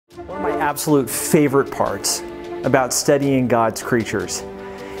One of my absolute favorite parts about studying God's creatures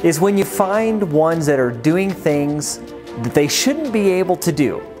is when you find ones that are doing things that they shouldn't be able to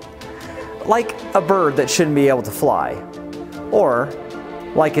do. Like a bird that shouldn't be able to fly, or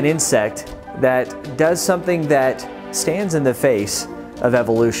like an insect that does something that stands in the face of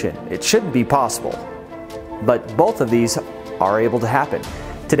evolution. It shouldn't be possible, but both of these are able to happen.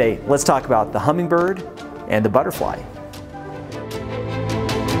 Today, let's talk about the hummingbird and the butterfly.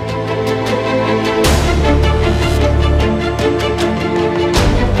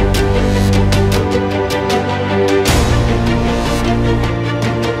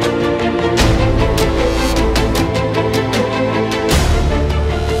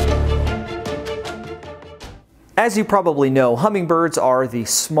 As you probably know, hummingbirds are the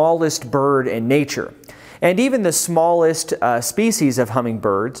smallest bird in nature. And even the smallest species of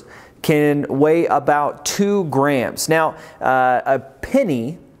hummingbirds can weigh about 2 grams. Now, a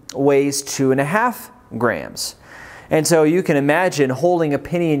penny weighs 2.5 grams. And so you can imagine holding a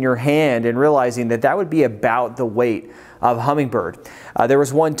penny in your hand and realizing that that would be about the weight of a hummingbird. There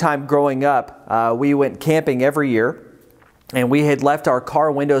was one time growing up, we went camping every year. And we had left our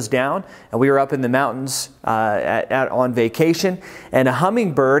car windows down, and we were up in the mountains on vacation, and a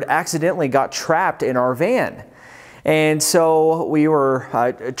hummingbird accidentally got trapped in our van. And so we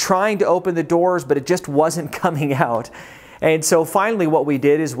were trying to open the doors, but it just wasn't coming out. And so finally what we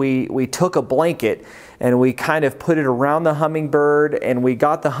did is we took a blanket and we kind of put it around the hummingbird, and we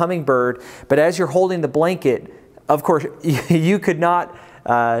got the hummingbird. But as you're holding the blanket, of course, you could not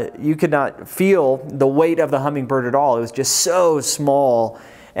feel the weight of the hummingbird at all. It was just so small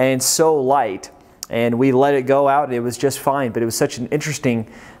and so light. And we let it go out and it was just fine. But it was such an interesting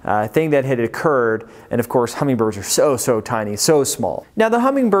thing that had occurred. And of course, hummingbirds are so tiny, so small. Now, the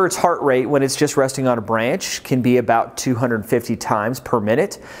hummingbird's heart rate when it's just resting on a branch can be about 250 times per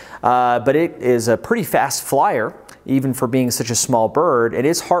minute. But it is a pretty fast flyer, even for being such a small bird. And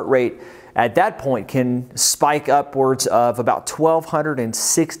its heart rate at that point can spike upwards of about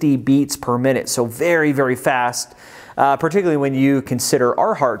 1,260 beats per minute. So very, very fast, particularly when you consider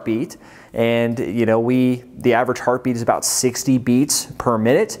our heartbeat. And you know, the average heartbeat is about 60 beats per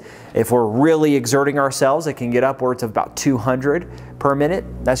minute. If we're really exerting ourselves, it can get upwards of about 200 per minute.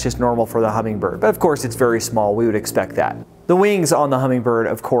 That's just normal for the hummingbird. But of course, it's very small. We would expect that. The wings on the hummingbird,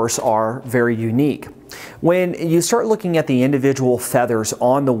 of course, are very unique. When you start looking at the individual feathers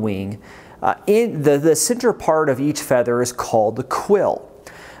on the wing, in the center part of each feather is called the quill.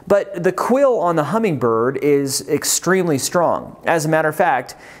 But the quill on the hummingbird is extremely strong. As a matter of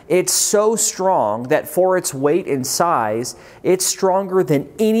fact, it's so strong that for its weight and size, it's stronger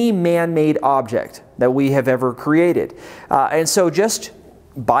than any man-made object that we have ever created. And so just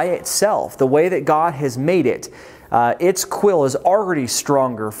by itself, the way that God has made it, its quill is already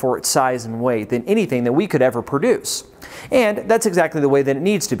stronger for its size and weight than anything that we could ever produce. And that's exactly the way that it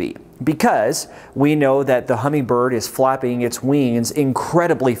needs to be, because we know that the hummingbird is flapping its wings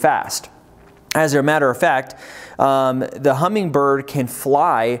incredibly fast. As a matter of fact, the hummingbird can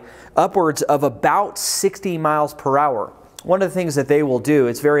fly upwards of about 60 miles per hour. One of the things that they will do,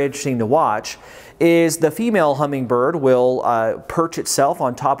 it's very interesting to watch, is the female hummingbird will perch itself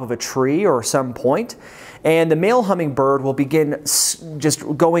on top of a tree or some point, and the male hummingbird will begin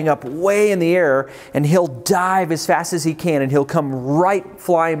just going up way in the air, and he'll dive as fast as he can, and he'll come right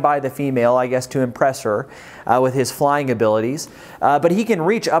flying by the female, I guess to impress her with his flying abilities. But he can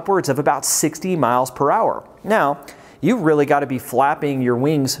reach upwards of about 60 miles per hour. Now, you really got to be flapping your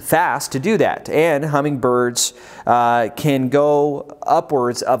wings fast to do that. And hummingbirds can go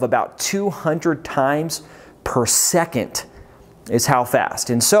upwards of about 200 times per second is how fast.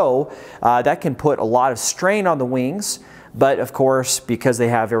 And so that can put a lot of strain on the wings. But of course, because they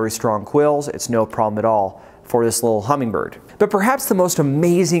have very strong quills, it's no problem at all for this little hummingbird. But perhaps the most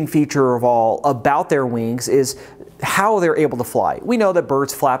amazing feature of all about their wings is how they're able to fly. We know that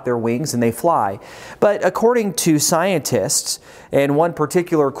birds flap their wings and they fly, but according to scientists, and one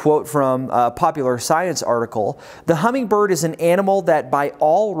particular quote from a popular science article, the hummingbird is an animal that by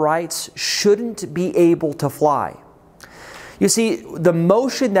all rights shouldn't be able to fly. You see, the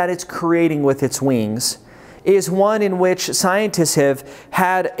motion that it's creating with its wings is one in which scientists have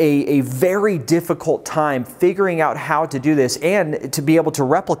had a very difficult time figuring out how to do this and to be able to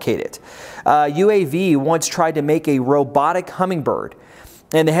replicate it. UAV once tried to make a robotic hummingbird,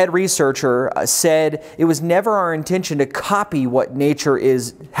 and the head researcher said, "It was never our intention to copy what nature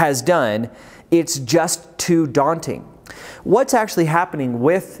has done. It's just too daunting." What's actually happening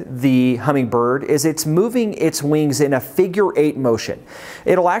with the hummingbird is it's moving its wings in a figure-8 motion.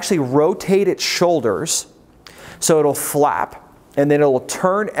 It'll actually rotate its shoulders, so it'll flap and then it will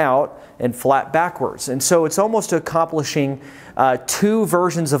turn out and flap backwards. And so it's almost accomplishing two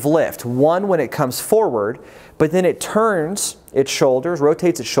versions of lift. One when it comes forward, but then it turns its shoulders,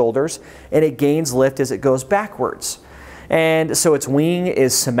 rotates its shoulders, and it gains lift as it goes backwards. And so its wing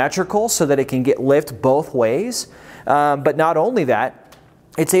is symmetrical so that it can get lift both ways. But not only that,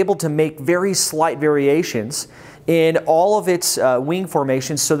 it's able to make very slight variations in all of its wing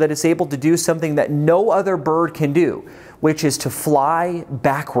formations so that it's able to do something that no other bird can do, which is to fly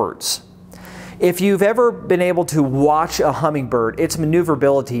backwards. If you've ever been able to watch a hummingbird, its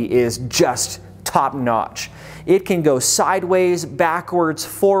maneuverability is just top-notch. It can go sideways, backwards,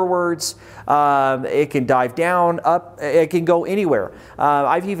 forwards. It can dive down, up. It can go anywhere.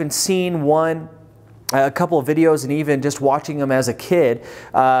 I've even seen a couple of videos, and even just watching them as a kid,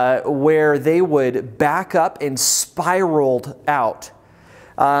 where they would back up and spiraled out.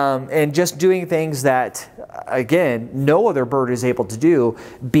 And just doing things that, again, no other bird is able to do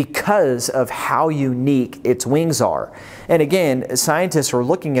because of how unique its wings are. And again, scientists are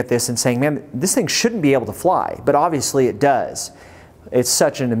looking at this and saying, man, this thing shouldn't be able to fly, but obviously it does. It's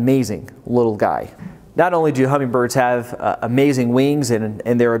such an amazing little guy. Not only do hummingbirds have amazing wings and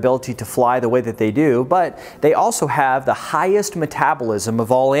their ability to fly the way that they do, but they also have the highest metabolism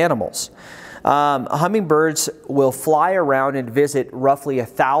of all animals. Hummingbirds will fly around and visit roughly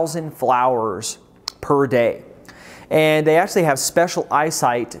 1,000 flowers per day. And they actually have special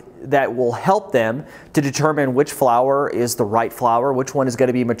eyesight that will help them to determine which flower is the right flower, which one is going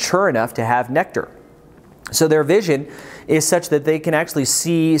to be mature enough to have nectar. So their vision is such that they can actually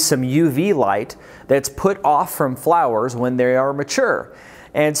see some UV light that's put off from flowers when they are mature.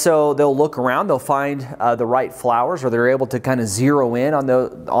 And so they'll look around, they'll find the right flowers, or they're able to kind of zero in on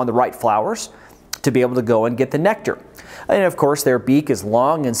the right flowers to be able to go and get the nectar. And of course their beak is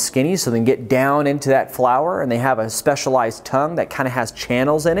long and skinny, so they can get down into that flower, and they have a specialized tongue that kind of has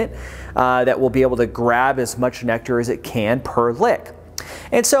channels in it that will be able to grab as much nectar as it can per lick.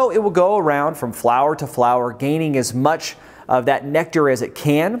 And so it will go around from flower to flower, gaining as much of that nectar as it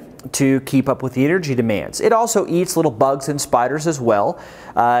can to keep up with the energy demands. It also eats little bugs and spiders as well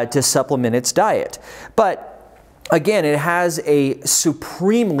to supplement its diet. But again, it has a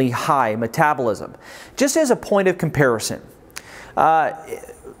supremely high metabolism. Just as a point of comparison,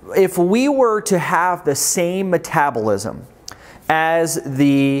 if we were to have the same metabolism as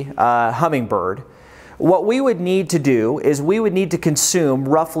the hummingbird, what we would need to do is we would need to consume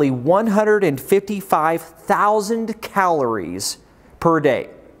roughly 155,000 calories per day.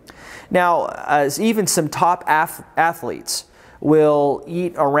 Now, even some top athletes will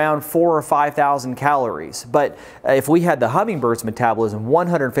eat around 4,000 or 5,000 calories. But if we had the hummingbird's metabolism,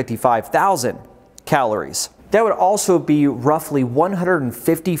 155,000 calories. That would also be roughly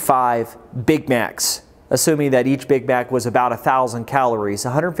 155 Big Macs, assuming that each Big Mac was about 1,000 calories,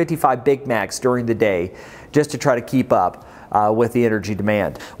 155 Big Macs during the day, just to try to keep up with the energy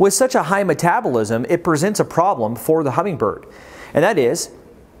demand. With such a high metabolism, it presents a problem for the hummingbird, and that is,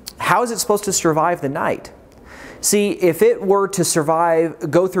 how is it supposed to survive the night? See, if it were to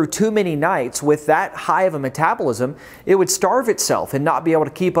go through too many nights with that high of a metabolism, it would starve itself and not be able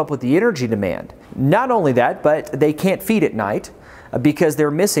to keep up with the energy demand. Not only that, but they can't feed at night because they're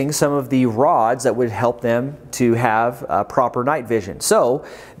missing some of the rods that would help them to have proper night vision. So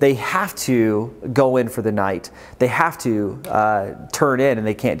they have to go in for the night. They have to turn in, and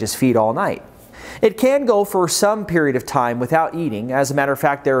they can't just feed all night. It can go for some period of time without eating. As a matter of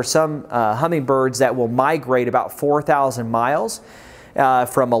fact, there are some hummingbirds that will migrate about 4,000 miles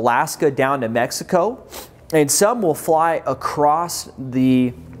from Alaska down to Mexico, and some will fly across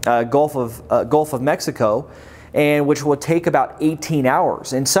the Gulf of Mexico, and which will take about 18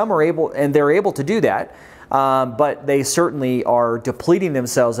 hours. And some are able, and they're able to do that, but they certainly are depleting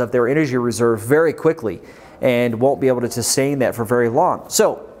themselves of their energy reserve very quickly and won't be able to sustain that for very long.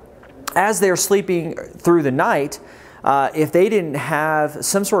 So as they're sleeping through the night, if they didn't have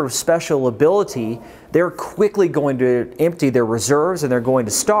some sort of special ability, they're quickly going to empty their reserves and they're going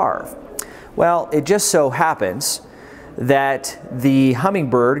to starve. Well, it just so happens that the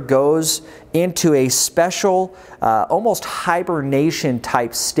hummingbird goes into a special, almost hibernation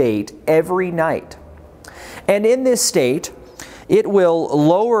type state every night. And in this state, it will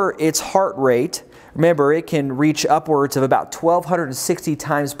lower its heart rate. Remember, it can reach upwards of about 1,260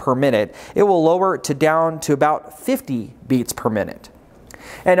 times per minute. It will lower it down to about 50 beats per minute.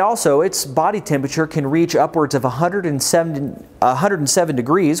 And also, its body temperature can reach upwards of 107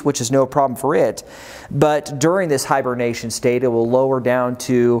 degrees, which is no problem for it. But during this hibernation state, it will lower down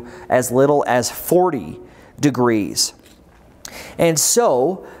to as little as 40 degrees. And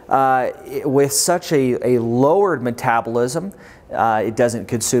so, with such a lowered metabolism, It doesn't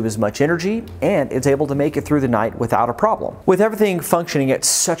consume as much energy, and it's able to make it through the night without a problem. With everything functioning at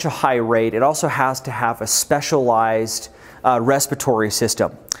such a high rate, it also has to have a specialized respiratory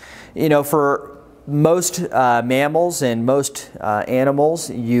system. You know, for most mammals and most animals,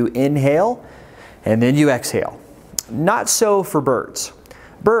 you inhale and then you exhale. Not so for birds.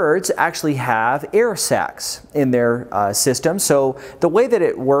 Birds actually have air sacs in their system. So the way that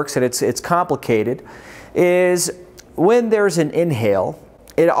it works, and it's complicated, is when there's an inhale,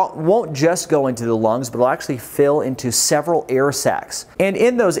 it won't just go into the lungs, but it'll actually fill into several air sacs. And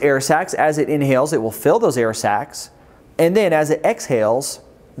in those air sacs, as it inhales, it will fill those air sacs. And then as it exhales,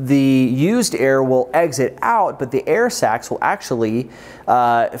 the used air will exit out, but the air sacs will actually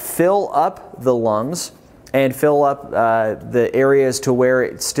fill up the lungs and fill up the areas to where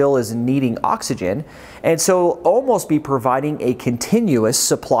it still is needing oxygen. And so almost be providing a continuous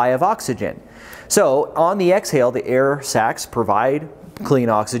supply of oxygen. So on the exhale, the air sacs provide clean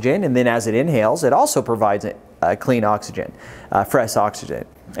oxygen, and then as it inhales, it also provides clean oxygen, fresh oxygen.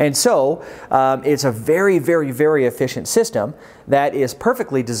 And so it's a very, very, very efficient system that is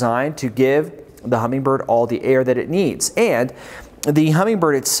perfectly designed to give the hummingbird all the air that it needs. And the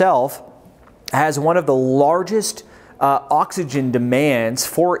hummingbird itself has one of the largest oxygen demands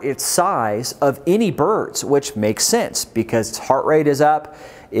for its size of any birds, which makes sense because its heart rate is up,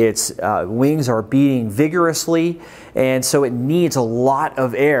 its wings are beating vigorously, and so it needs a lot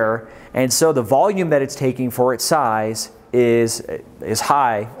of air. And so the volume that it's taking for its size is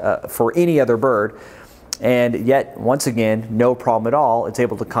high for any other bird. And yet, once again, no problem at all. It's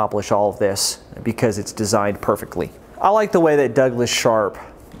able to accomplish all of this because it's designed perfectly. I like the way that Douglas Sharp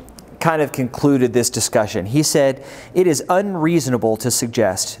kind of concluded this discussion. He said, "It is unreasonable to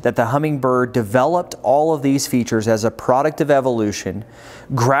suggest that the hummingbird developed all of these features as a product of evolution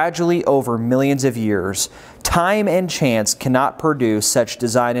gradually over millions of years. Time and chance cannot produce such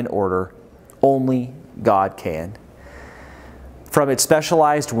design and order. Only God can." From its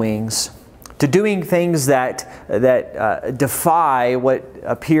specialized wings to doing things that defy what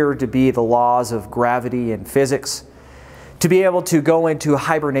appear to be the laws of gravity and physics, to be able to go into a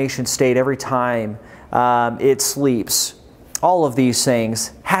hibernation state every time it sleeps. All of these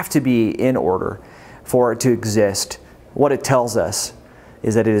things have to be in order for it to exist. What it tells us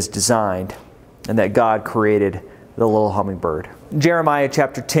is that it is designed and that God created the little hummingbird. Jeremiah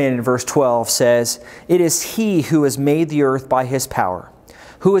chapter 10 and verse 12 says, "It is He who has made the earth by His power,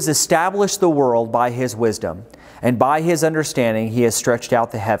 who has established the world by His wisdom, and by His understanding He has stretched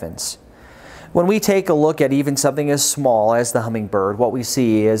out the heavens." When we take a look at even something as small as the hummingbird, what we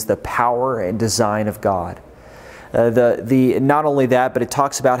see is the power and design of God. Not only that, but it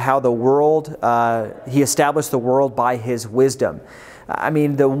talks about how the world, He established the world by His wisdom. I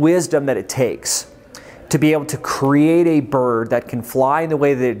mean, the wisdom that it takes to be able to create a bird that can fly in the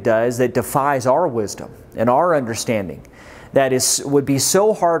way that it does, that defies our wisdom and our understanding, that would be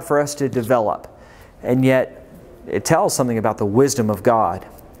so hard for us to develop. And yet, it tells something about the wisdom of God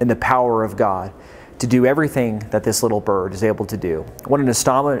and the power of God to do everything that this little bird is able to do. What an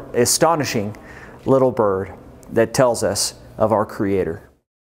astonishing little bird that tells us of our Creator.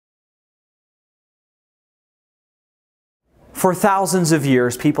 For thousands of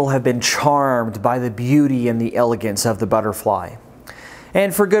years, people have been charmed by the beauty and the elegance of the butterfly.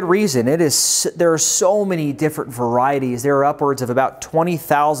 And for good reason. There are so many different varieties. There are upwards of about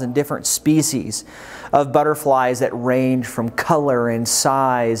 20,000 different species of butterflies that range from color and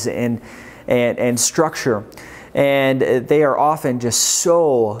size and structure. And they are often just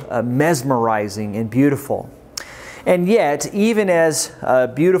so mesmerizing and beautiful. And yet, even as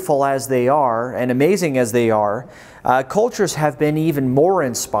beautiful as they are and amazing as they are, cultures have been even more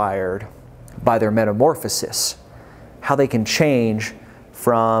inspired by their metamorphosis. How they can change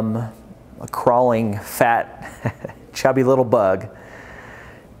from a crawling, fat, chubby little bug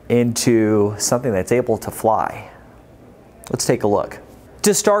into something that's able to fly. Let's take a look.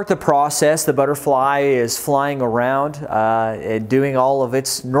 To start the process, the butterfly is flying around and doing all of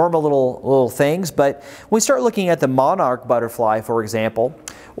its normal little things. But when we start looking at the monarch butterfly, for example,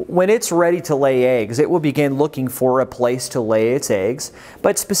 when it's ready to lay eggs, it will begin looking for a place to lay its eggs.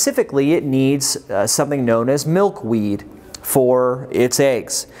 But specifically, it needs something known as milkweed for its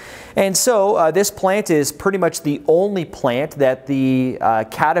eggs. And so this plant is pretty much the only plant that the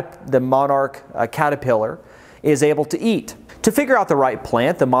monarch caterpillar is able to eat. To figure out the right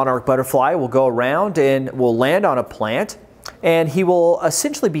plant, the monarch butterfly will go around and will land on a plant, and he will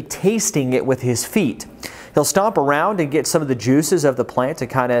essentially be tasting it with his feet. He'll stomp around and get some of the juices of the plant to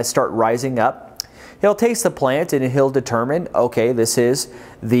kind of start rising up. He'll taste the plant and he'll determine, okay, this is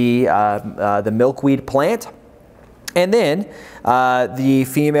the milkweed plant. And then the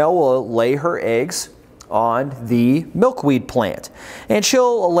female will lay her eggs on the milkweed plant. And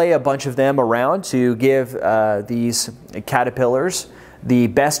she'll lay a bunch of them around to give these caterpillars the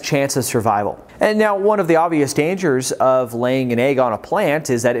best chance of survival. And now one of the obvious dangers of laying an egg on a plant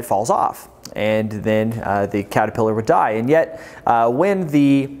is that it falls off, and then the caterpillar would die. And yet when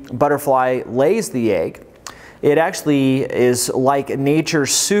the butterfly lays the egg, it actually is like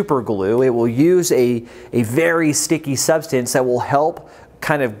nature's super glue. It will use a very sticky substance that will help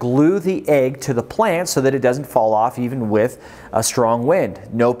kind of glue the egg to the plant so that it doesn't fall off even with a strong wind.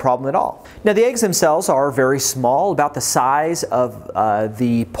 No problem at all. Now the eggs themselves are very small, about the size of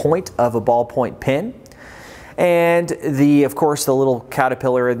the point of a ballpoint pen. And of course the little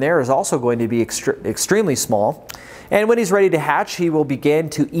caterpillar in there is also going to be extremely small. And when he's ready to hatch, he will begin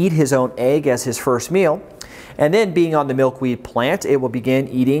to eat his own egg as his first meal. And then being on the milkweed plant, it will begin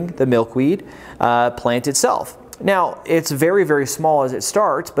eating the milkweed plant itself. Now, it's very, very small as it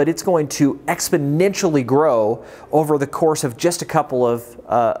starts, but it's going to exponentially grow over the course of just a couple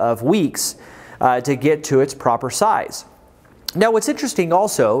of weeks to get to its proper size. Now, what's interesting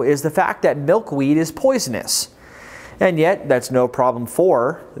also is the fact that milkweed is poisonous. And yet, that's no problem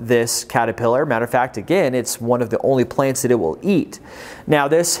for this caterpillar. Matter of fact, again, it's one of the only plants that it will eat. Now,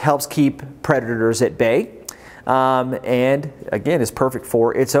 this helps keep predators at bay. And again, is perfect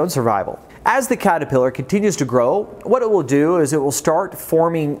for its own survival. As the caterpillar continues to grow, what it will do is it will start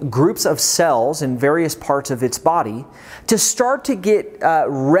forming groups of cells in various parts of its body to start to get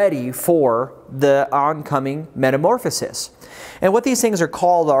ready for the oncoming metamorphosis. And what these things are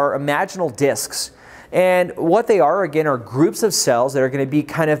called are imaginal discs. And what they are, again, are groups of cells that are going to be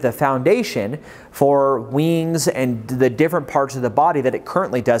kind of the foundation for wings and the different parts of the body that it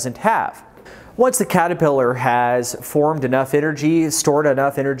currently doesn't have. Once the caterpillar has formed enough energy, stored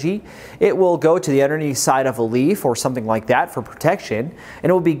enough energy, it will go to the underneath side of a leaf or something like that for protection, and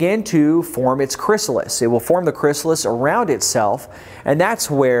it will begin to form its chrysalis. It will form the chrysalis around itself, and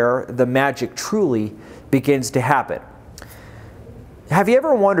that's where the magic truly begins to happen. Have you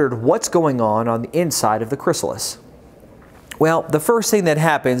ever wondered what's going on the inside of the chrysalis? Well, the first thing that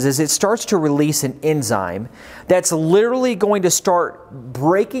happens is it starts to release an enzyme that's literally going to start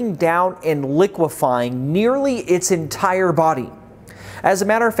breaking down and liquefying nearly its entire body. As a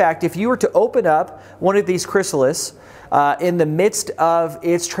matter of fact, if you were to open up one of these chrysalis in the midst of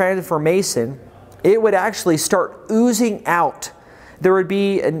its transformation, it would actually start oozing out. There would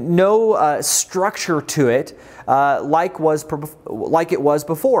be no structure to it like it was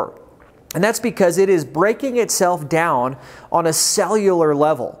before. And that's because it is breaking itself down on a cellular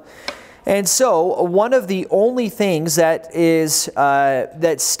level. And so one of the only things that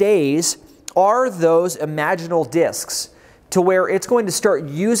stays are those imaginal discs, to where it's going to start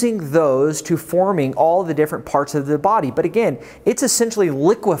using those to forming all the different parts of the body. But again, it's essentially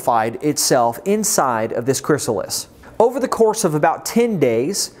liquefied itself inside of this chrysalis. Over the course of about 10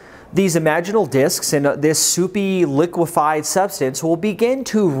 days, these imaginal discs and this soupy liquefied substance will begin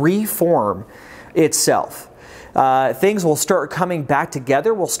to reform itself. Things will start coming back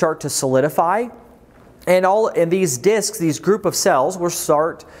together, will start to solidify, and these discs, these group of cells, will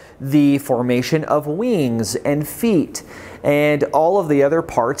start the formation of wings and feet and all of the other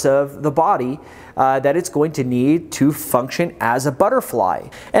parts of the body that it's going to need to function as a butterfly.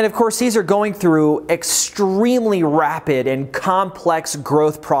 And of course, these are going through extremely rapid and complex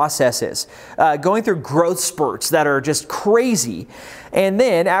growth processes, going through growth spurts that are just crazy. And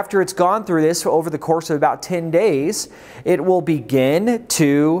then after it's gone through this over the course of about 10 days, it will begin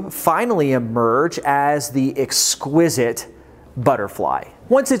to finally emerge as the exquisite butterfly.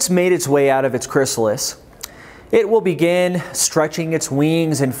 Once it's made its way out of its chrysalis, it will begin stretching its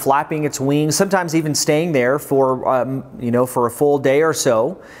wings and flapping its wings, sometimes even staying there for a full day or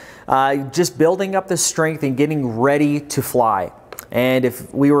so, just building up the strength and getting ready to fly. And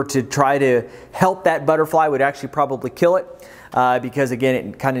if we were to try to help that butterfly, we'd actually probably kill it because, again,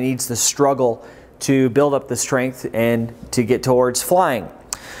 it kind of needs the struggle to build up the strength and to get towards flying.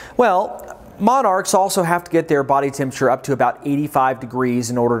 Well, monarchs also have to get their body temperature up to about 85 degrees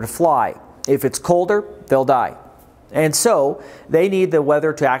in order to fly. If it's colder, they'll die. And so they need the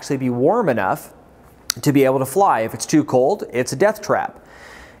weather to actually be warm enough to be able to fly. If it's too cold, it's a death trap.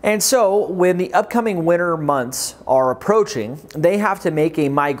 And so when the upcoming winter months are approaching, they have to make a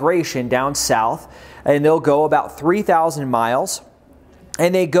migration down south, and they'll go about 3,000 miles.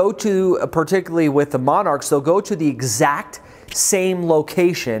 And they go to, particularly with the monarchs, they'll go to the exact same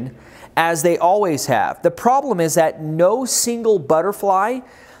location as they always have. The problem is that no single butterfly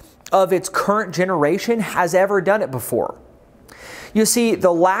of its current generation has ever done it before. You see,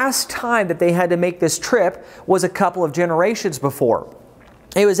 the last time that they had to make this trip was a couple of generations before.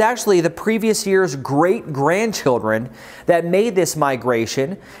 It was actually the previous year's great-grandchildren that made this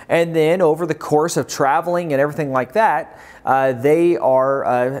migration, and then over the course of traveling and everything like that, they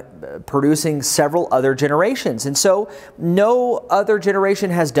are producing several other generations. And so no other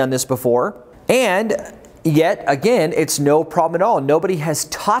generation has done this before, and yet again, it's no problem at all. Nobody has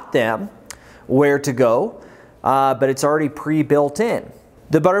taught them where to go, but it's already pre-built in.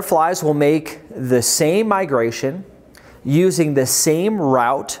 The butterflies will make the same migration, using the same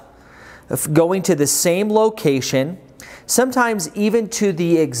route, going to the same location, sometimes even to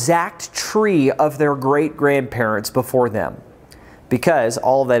the exact tree of their great-grandparents before them, because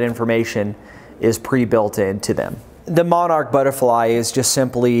all of that information is pre-built into them. The monarch butterfly is just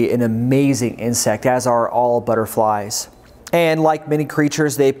simply an amazing insect, as are all butterflies. And like many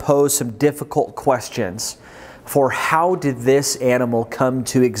creatures, they pose some difficult questions for how did this animal come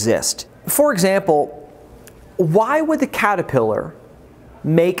to exist. For example, why would the caterpillar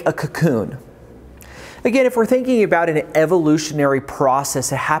make a cocoon? Again, if we're thinking about an evolutionary process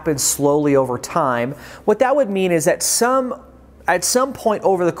that happens slowly over time, what that would mean is that at some point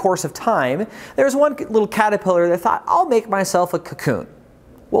over the course of time, there's one little caterpillar that thought, I'll make myself a cocoon.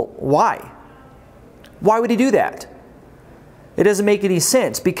 Well, why? Why would he do that? It doesn't make any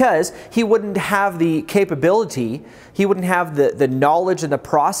sense, because he wouldn't have the capability, he wouldn't have the knowledge and the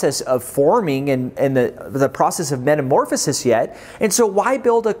process of forming and the process of metamorphosis yet. And so why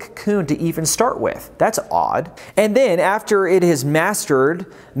build a cocoon to even start with? That's odd. And then after it has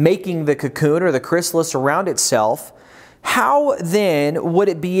mastered making the cocoon or the chrysalis around itself, how then would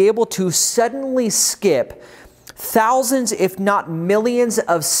it be able to suddenly skip thousands, if not millions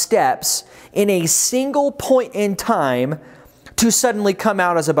of steps in a single point in time to suddenly come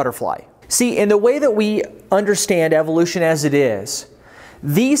out as a butterfly? See, in the way that we understand evolution as it is,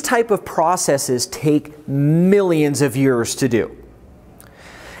 these type of processes take millions of years to do.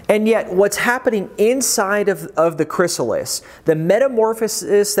 And yet what's happening inside of the chrysalis, the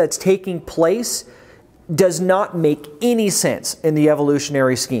metamorphosis that's taking place, does not make any sense in the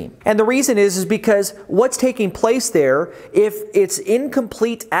evolutionary scheme. And the reason is because what's taking place there, if it's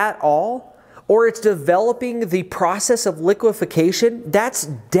incomplete at all, or it's developing the process of liquefaction, that's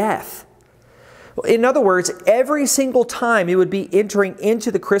death. In other words, every single time it would be entering into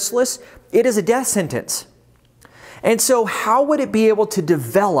the chrysalis, it is a death sentence. And so how would it be able to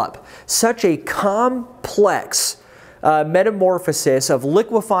develop such a complex metamorphosis of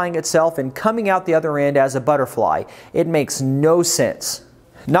liquefying itself and coming out the other end as a butterfly? It makes no sense.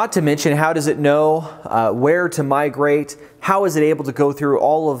 Not to mention, how does it know where to migrate? How is it able to go through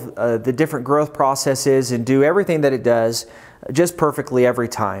all of the different growth processes and do everything that it does just perfectly every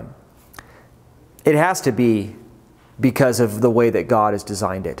time? It has to be because of the way that God has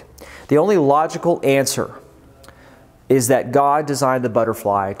designed it. The only logical answer is that God designed the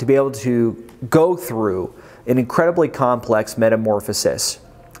butterfly to be able to go through an incredibly complex metamorphosis.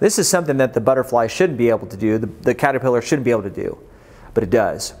 This is something that the butterfly shouldn't be able to do, the caterpillar shouldn't be able to do. But it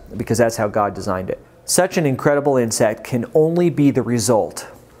does, because that's how God designed it. Such an incredible insect can only be the result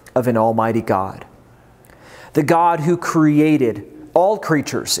of an almighty God. The God who created all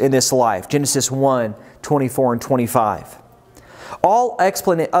creatures in this life, Genesis 1, 24 and 25. All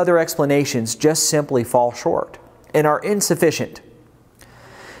other explanations just simply fall short and are insufficient.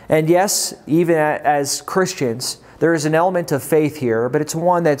 And yes, even as Christians, there is an element of faith here, but it's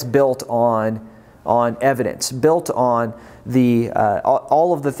one that's built on evidence, built on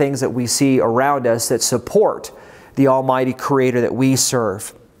all of the things that we see around us that support the Almighty Creator that we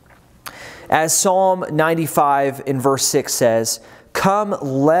serve. As Psalm 95 in verse 6 says, "Come,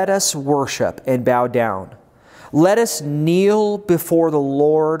 let us worship and bow down. Let us kneel before the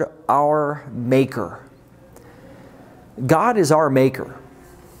Lord our Maker." God is our Maker.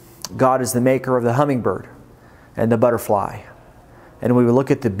 God is the maker of the hummingbird and the butterfly. And when we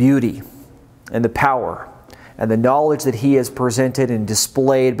look at the beauty and the power and the knowledge that He has presented and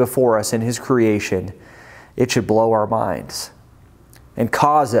displayed before us in His creation, it should blow our minds and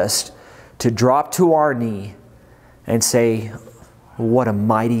cause us to drop to our knee and say, what a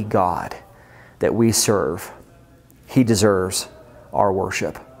mighty God that we serve. He deserves our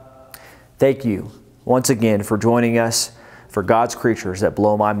worship. Thank you once again for joining us for God's creatures that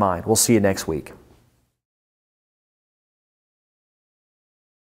blow my mind. We'll see you next week.